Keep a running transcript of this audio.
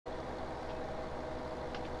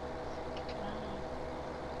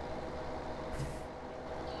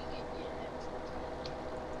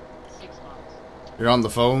You're on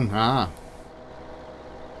the phone? Ah.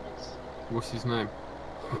 What's his name?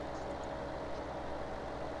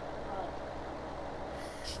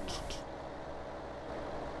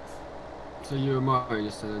 So you were mine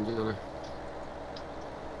yesterday, then, Johnny?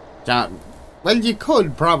 Can't. Well, you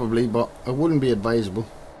could probably, but it wouldn't be advisable.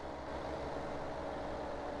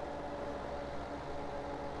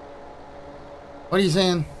 What are you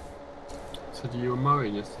saying? So you were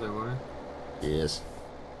mowing yesterday, weren't you? Yes.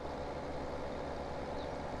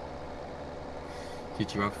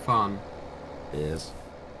 Did you have fun? Yes.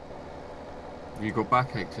 Have you got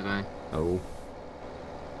backache today? No.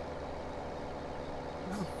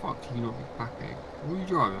 How the fuck do you not get backache? What are you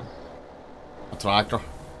driving? A tractor.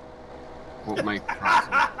 What make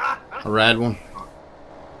tractor? A red one.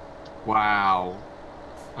 Wow.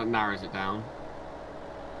 That narrows it down.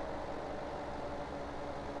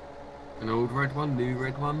 An old red one, new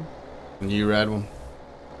red one? A new red one.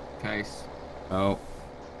 Case. No.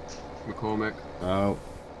 McCormick. No.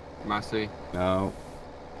 Massey. No.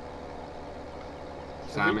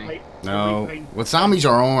 Sammy. No. Well, Sammys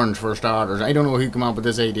are orange for starters. I don't know who came up with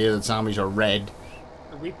this idea that Sammys are red.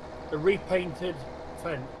 The repainted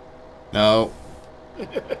fence. No.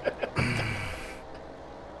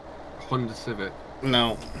 Honda Civic.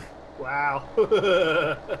 No. Wow.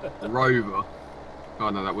 Rover. Oh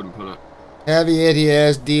no, that wouldn't pull it. Heavy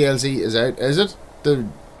ATS DLC is out. Is it? Did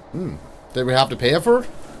we have to pay for it?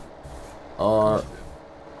 Or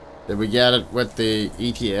did we get it with the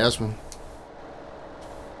ETS one?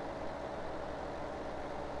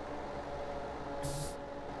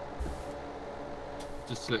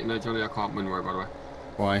 Just to let you know, Johnny, I can't win right, by the way.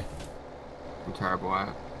 Why? I'm terrible at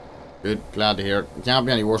it. Good. Glad to hear it. It can't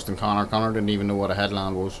be any worse than Connor. Connor didn't even know what a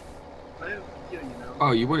headland was.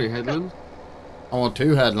 Oh, you want a headland? I want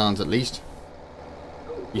 2 headlands at least.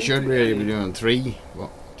 You should really be doing 3.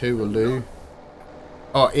 Well, 2 will do.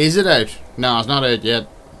 Oh, is it out? No, it's not out yet,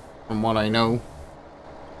 from what I know.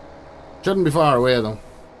 Shouldn't be far away though.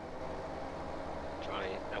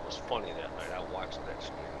 Johnny, that was funny that night. I watched that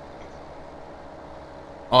stream.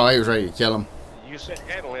 Oh, I was ready to kill him. You said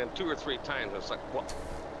headland 2 or 3 times. It's like, what?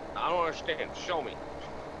 I don't understand. Show me.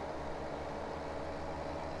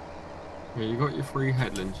 Yeah, you got your 3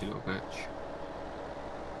 headlands, you little bitch.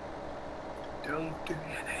 Don't do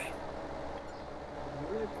any.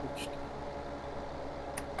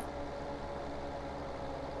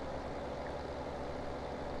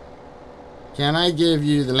 Can I give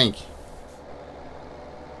you the link?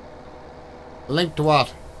 The link to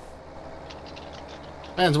what?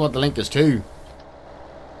 Depends on what the link is to.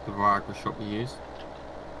 The Viagra shop you used.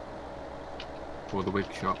 Or the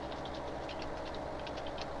wig shop.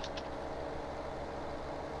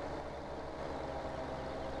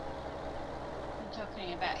 You're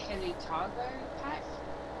talking about heavy cargo pack?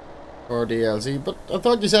 Or DLC, but I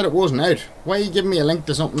thought you said it wasn't out. Why are you giving me a link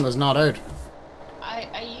to something that's not out?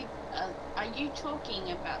 Are you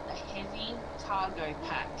talking about the heavy cargo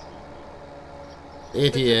pack?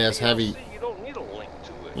 ATS heavy. You don't need a link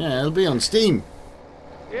to it. Yeah, it'll be on Steam.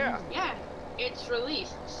 Yeah. Yeah, it's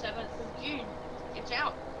released 7th of June. It's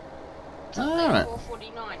out. It's Alright.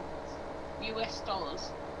 $4.49 US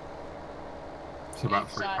dollars. It's about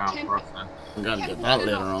It's, £3 for us then. I'm gonna get that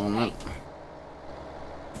later on. Then.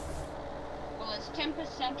 Well, it's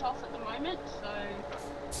 10% off at the moment, so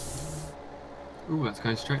Ooh, that's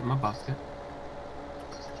going straight in my basket.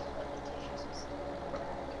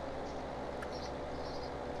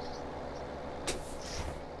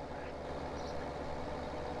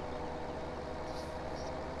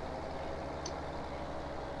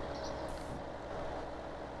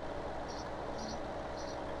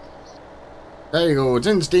 There you go. It's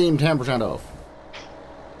in Steam, 10% off.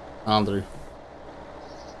 Andrew.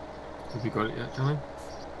 Have you got it yet, Johnny?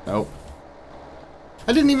 Nope.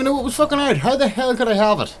 I didn't even know it was fucking out. How the hell could I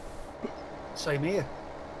have it? Same here.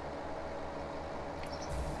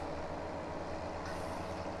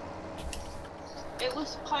 it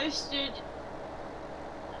was posted.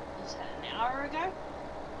 Is that an hour ago?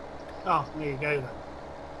 Oh, there you go then.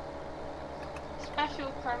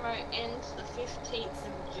 Special promo ends the 15th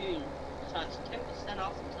of June, so it's 10%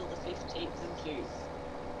 off until the 15th of June.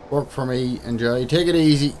 Work for me. Enjoy. Take it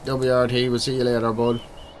easy. WRT. We'll see you later, bud.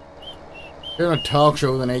 Doing a talk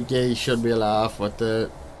show the night, guys. Should be a laugh with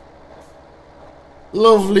the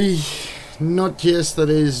lovely nutcase that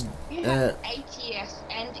is. You have ATS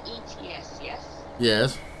and ETS, yes?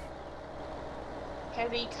 Yes.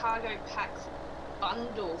 Heavy cargo pack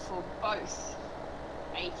bundle for both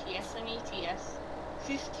ATS and ETS.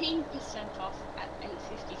 15% off at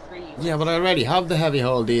 $8.53 US. Yeah, but I already have the heavy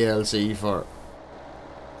haul DLC for.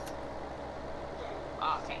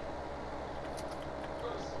 Oh, okay.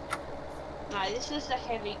 This is the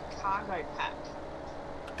heavy cargo pack.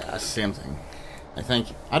 Yeah, same thing. I think.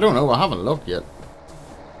 I don't know. I haven't looked yet.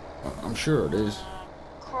 I'm sure it is.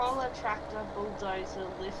 Crawler, tractor, bulldozer,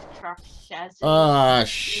 lift truck, chassis. Ah,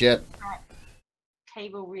 shit. Truck,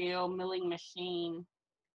 cable reel, milling machine.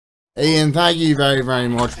 Ian, thank you very, very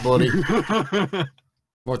much, buddy.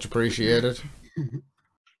 Much appreciated.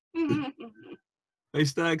 Hey,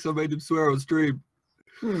 Stacks, I made him swear on stream.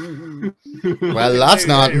 Well, that's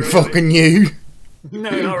No, not really. fucking new.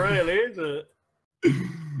 No, not really, is it?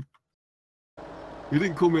 You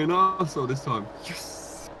didn't call me an arsehole this time.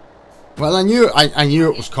 Yes. Well, I knew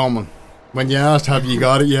it was coming. When you asked, have you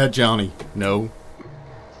got it yet, Johnny? No.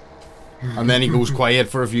 And then he goes quiet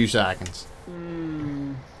for a few seconds.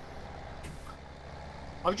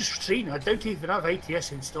 I've just seen I don't even have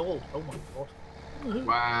ATS installed. Oh my god.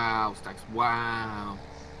 Wow, Stacks, wow.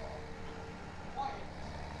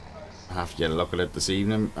 I have to get a look at it this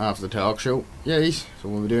evening after the talk show. Yes, so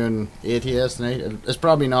we'll be doing ATS tonight. It's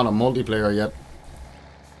probably not a multiplayer yet.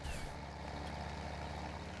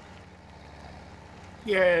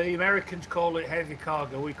 Yeah, the Americans call it heavy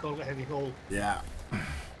cargo, we call it heavy haul. Yeah.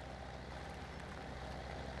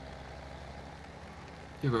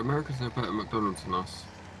 Yeah, but Americans know better McDonald's than us.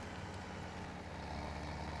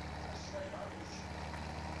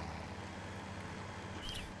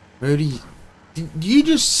 Rudy, do you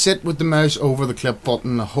just sit with the mouse over the clip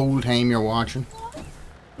button the whole time you're watching?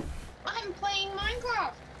 I'm playing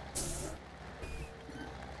Minecraft.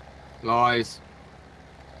 Lies.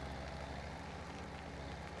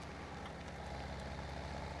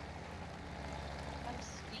 I'm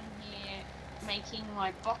sitting here making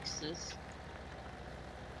my boxes.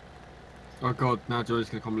 Oh god, now Joey's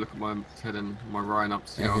gonna come look at my head and my Ryan up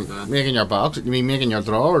to see how I'm doing. Making your box? You mean making your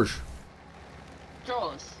drawers?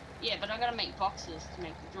 Drawers. Yeah, but I gotta make boxes to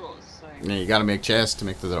make the drawers, so... Yeah, you gotta make chests to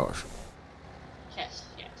make the drawers. Yes,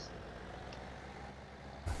 yes.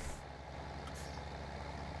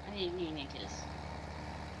 I need new knickers.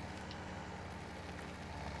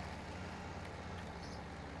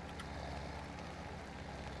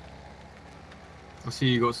 I see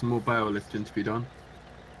you got some more bale lifting to be done.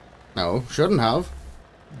 No, shouldn't have.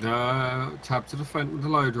 Tab to the front with the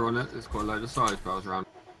loader on it. It's got a load of side bales around.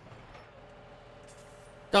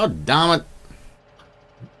 God damn it.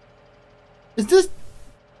 Is this...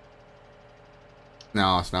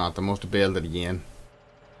 No, it's not. They must have bailed it again.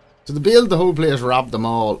 So they bailed the whole place, robbed them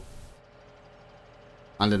all,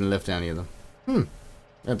 and didn't lift any of them.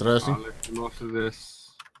 Interesting. I'll lift them after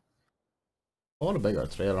this. What a bigger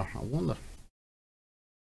trailer, I wonder.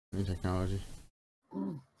 New technology.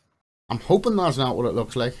 I'm hoping that's not what it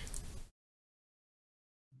looks like.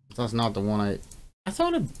 That's not the one I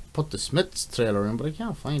thought I'd put the Smith's trailer in, but I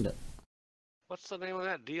can't find it. What's the name of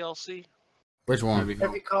that DLC? Which one?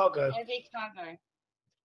 Heavy cargo. Heavy cargo.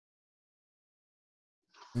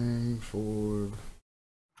 Ford.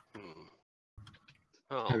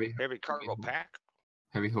 Oh, Heavy. heavy cargo pack.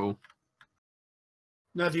 Heavy haul.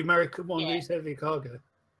 No, the American one Yeah. is heavy cargo.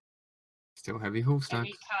 Still heavy haul, Stacks.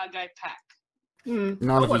 Heavy cargo pack.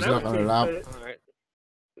 Not if Oh, he's no, looking it up. All right.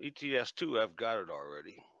 ETS2, I've got it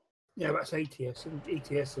already. Yeah, that's ATS and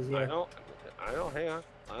ETS is I yeah. know. Hang on.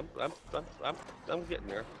 I'm getting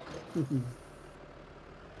there.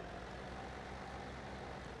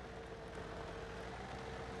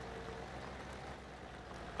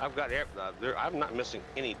 I've got there. I'm not missing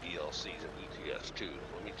any DLCs in ETS2.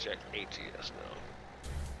 Let me check ATS now.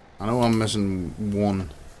 I know I'm missing one.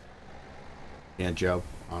 Yeah, job.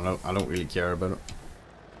 I don't really care about it.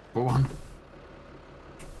 What one?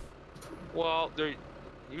 Well, they're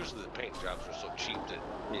usually the paint jobs are so cheap that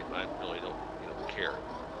I really don't care.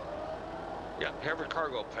 Yeah, heavy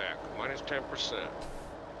cargo pack minus 10%.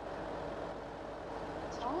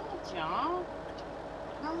 Told you. I'm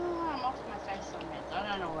off my face on this. I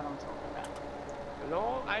don't know what I'm talking about.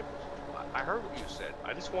 No, I heard what you said.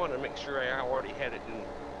 I just wanted to make sure I already had it in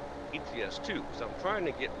ETS2 because I'm trying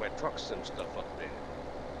to get my truck sim stuff updated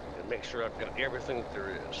and make sure I've got everything that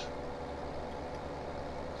there is.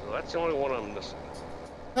 So that's the only one I'm missing.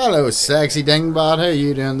 Hello, sexy dingbat. How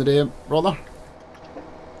you doing today, brother?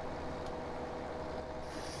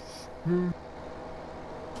 I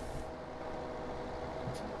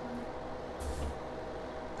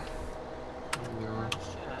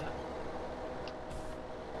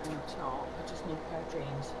just need a pair of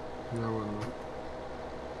jeans. No.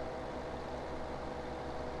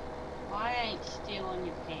 Why ain't stealing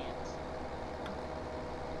your pants?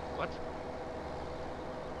 What?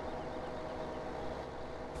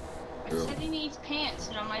 I said he needs pants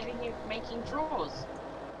and I'm over here making drawers.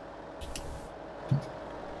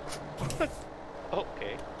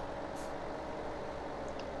 Okay.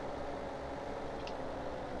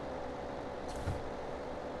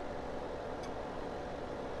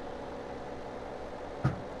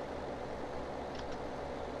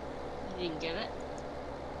 You didn't get it?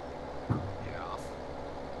 Yeah.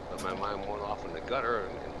 But my mind went off in the gutter,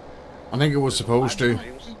 and I think it was supposed to.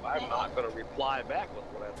 I'm not going to reply back with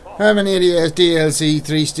what I thought. Have an ADS DLC,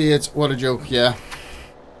 3 states. What a joke, yeah.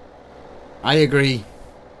 I agree.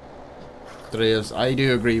 Dreas, I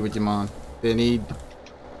do agree with you, man. They need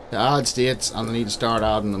to add states and they need to start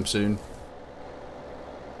adding them soon.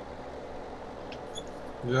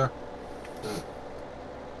 Yeah.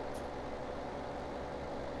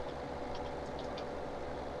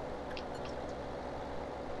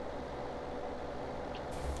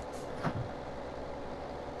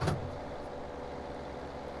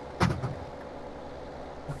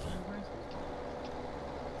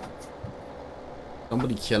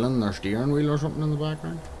 Somebody killing their steering wheel or something in the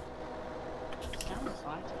background? Sounds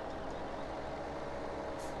like.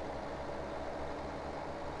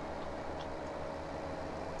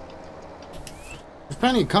 There's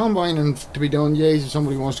plenty of combining to be done, yes, if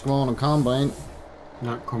somebody wants to come on and combine.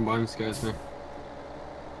 No, combine scares me.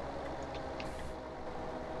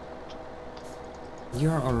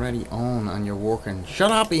 You're already on and you're working. Shut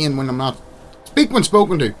up, Ian, when I'm not. Speak when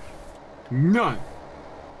spoken to. No!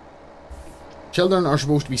 Children are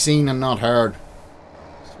supposed to be seen and not heard.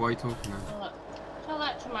 That's why you talking now. Tell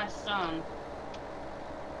that to my son.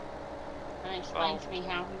 And explain to me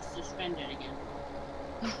how he's suspended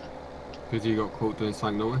again. Because you got caught doing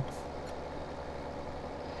something naughty?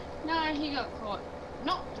 No, he got caught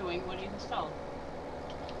not doing what he was told.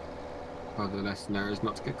 Well, the lesson there is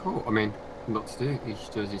not to get caught. I mean, not to do. He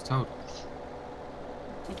should do as he's told.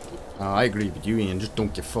 I agree with you, Ian. Just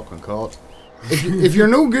don't get fucking caught. If you're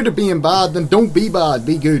no good at being bad, then don't be bad.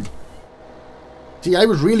 Be good. See, I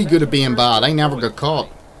was really good at being bad. I never got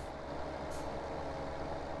caught.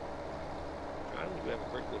 I think you have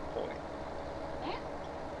a very good point. Yeah?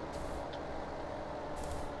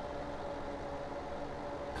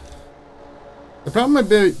 The problem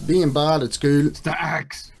about being bad at school It's the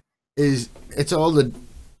axe! is it's all the...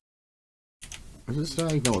 Is this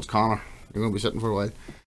Sally? No, it's Connor. You're going to be sitting for a while.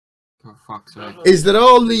 Oh, fuck's sake. Is that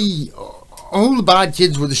all the bad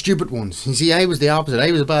kids were the stupid ones. You see, I was the opposite.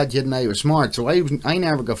 I was a bad kid and I was smart, so I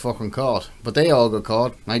never got fucking caught. But they all got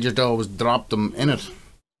caught. I just always dropped them in it.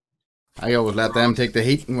 I always let them take the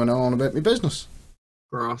heat and went on about my business.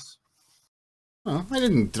 Grass. Well, I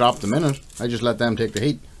didn't drop them in it. I just let them take the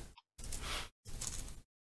heat.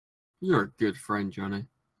 You're a good friend, Johnny.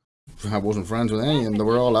 I wasn't friends with any of them. They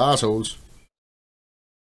were all assholes.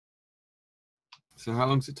 So how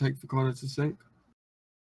long does it take for Connor to sink?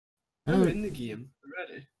 I'm in the game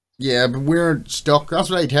already. Yeah, but we're stuck.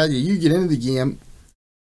 That's what I tell you. You get into the game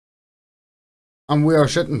and we are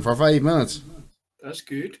sitting for 5 minutes. That's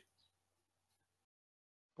good.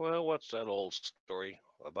 Well, what's that old story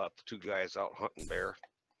about the two guys out hunting bear?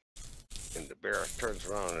 And the bear turns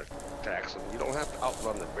around and attacks them. You don't have to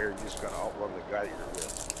outrun the bear, you just gotta outrun the guy you're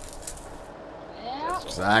with. Yeah. That's all.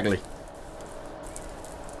 Exactly.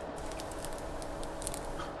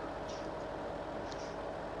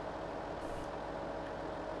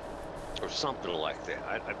 Or something like that.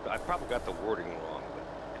 I probably got the wording wrong, but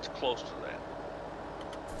it's close to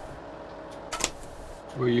that.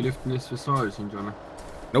 Were you lifting this for size, Johnny?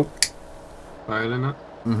 Nope. Bailing it?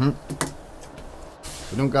 Mm-hmm.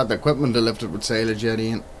 We don't got the equipment to lift it with sailors yet,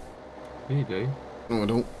 Ian. Yeah, you do. No, I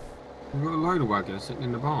don't. We've got a loader wagger sitting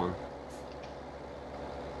in the barn.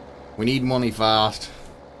 We need money fast.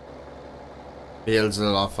 Bales are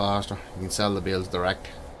a lot faster. You can sell the bales direct.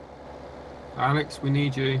 Alex, we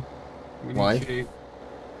need you. We need Why? you.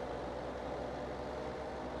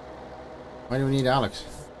 Why do we need Alex?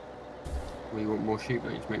 We want more sheep,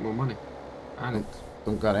 don't you, to make more money? Alex.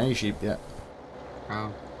 Don't got any sheep yet.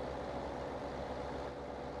 Oh.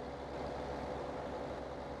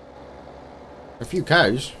 A few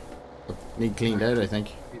cows. But need cleaned out, I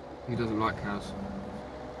think. He doesn't like cows.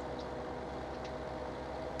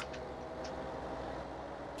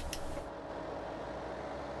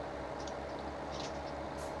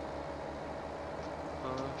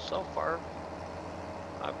 So far,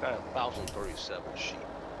 I've got 1,037 sheep.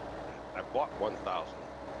 I bought 1,000,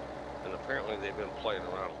 and apparently they've been playing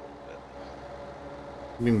around a little bit.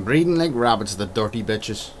 We've been breeding like rabbits, the dirty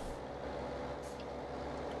bitches.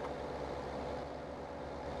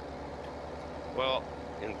 Well,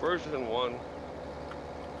 in version 1,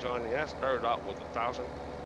 Johnny, I started out with 1,000.